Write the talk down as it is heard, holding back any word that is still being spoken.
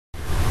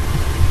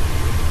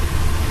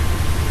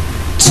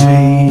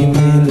treat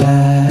me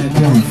like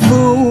a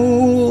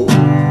fool,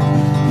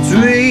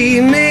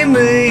 treat me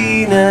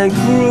mean and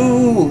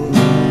cruel,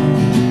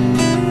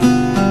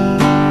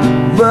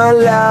 but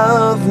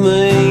love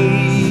me.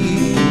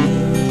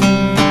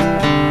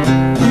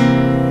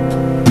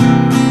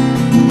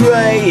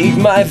 Break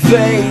my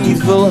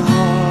faithful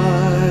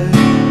heart,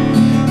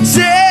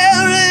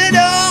 tear it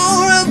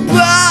all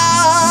apart,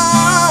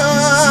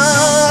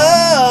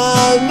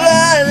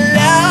 but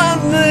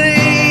love me.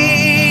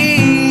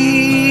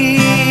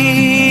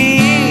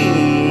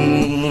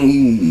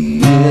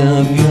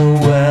 If you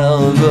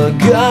ever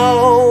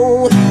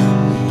go,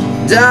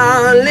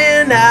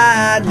 darling,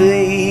 I'd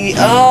be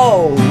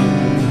oh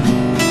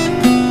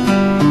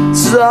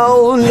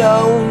so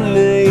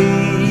lonely.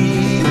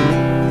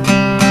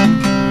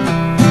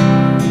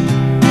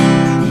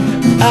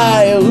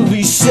 I'll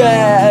be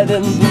sad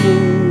and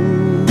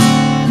blue,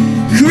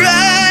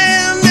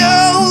 crying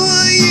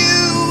over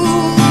you,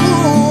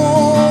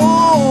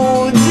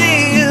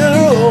 dear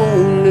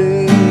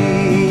only.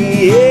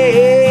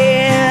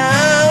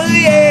 Yeah,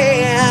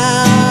 yeah,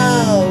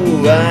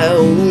 I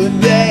would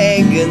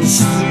beg and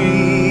steal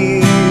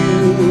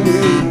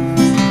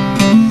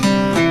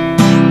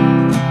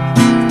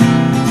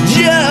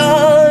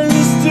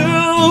just to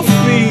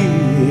feel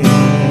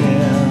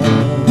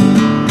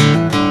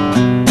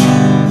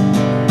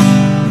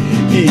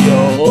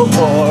your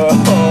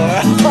heart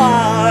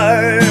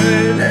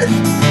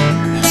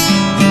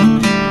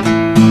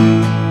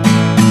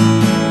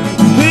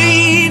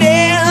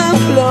beating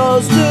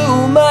close to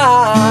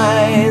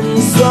mine,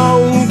 so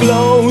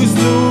close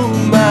to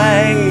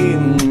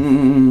mine.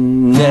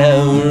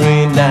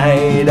 Every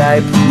night I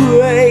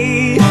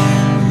pray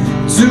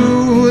to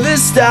the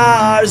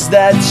stars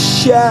that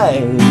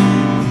shine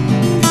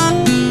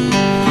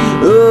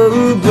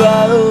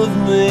above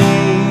me,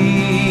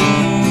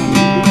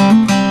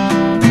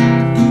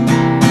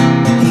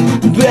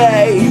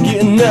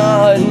 begging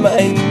on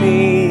my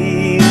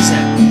knees.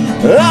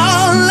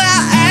 All I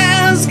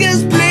ask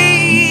is please,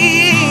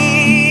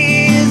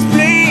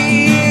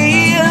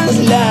 please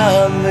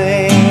love me.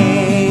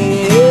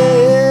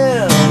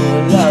 Yeah,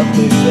 love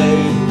me,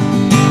 babe.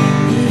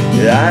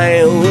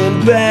 I would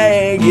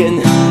beg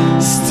and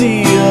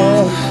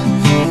steal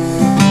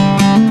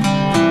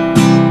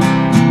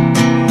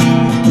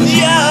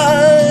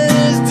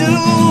just to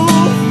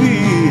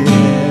feel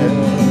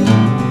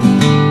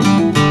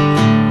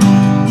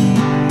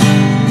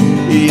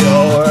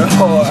your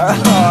heart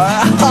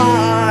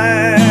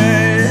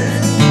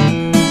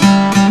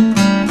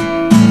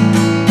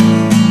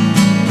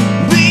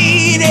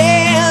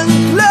beating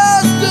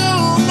close to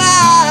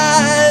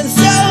mine,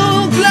 so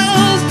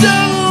close to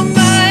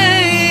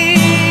mine.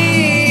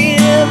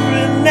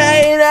 Every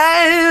night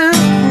I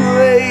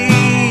pray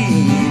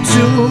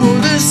to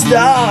the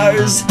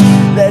stars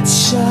that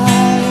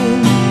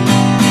shine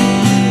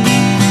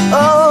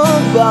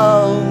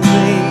above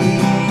me,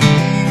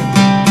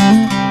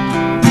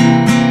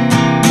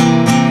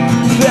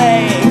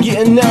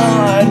 begging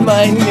on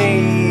my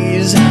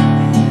knees.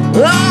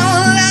 Oh,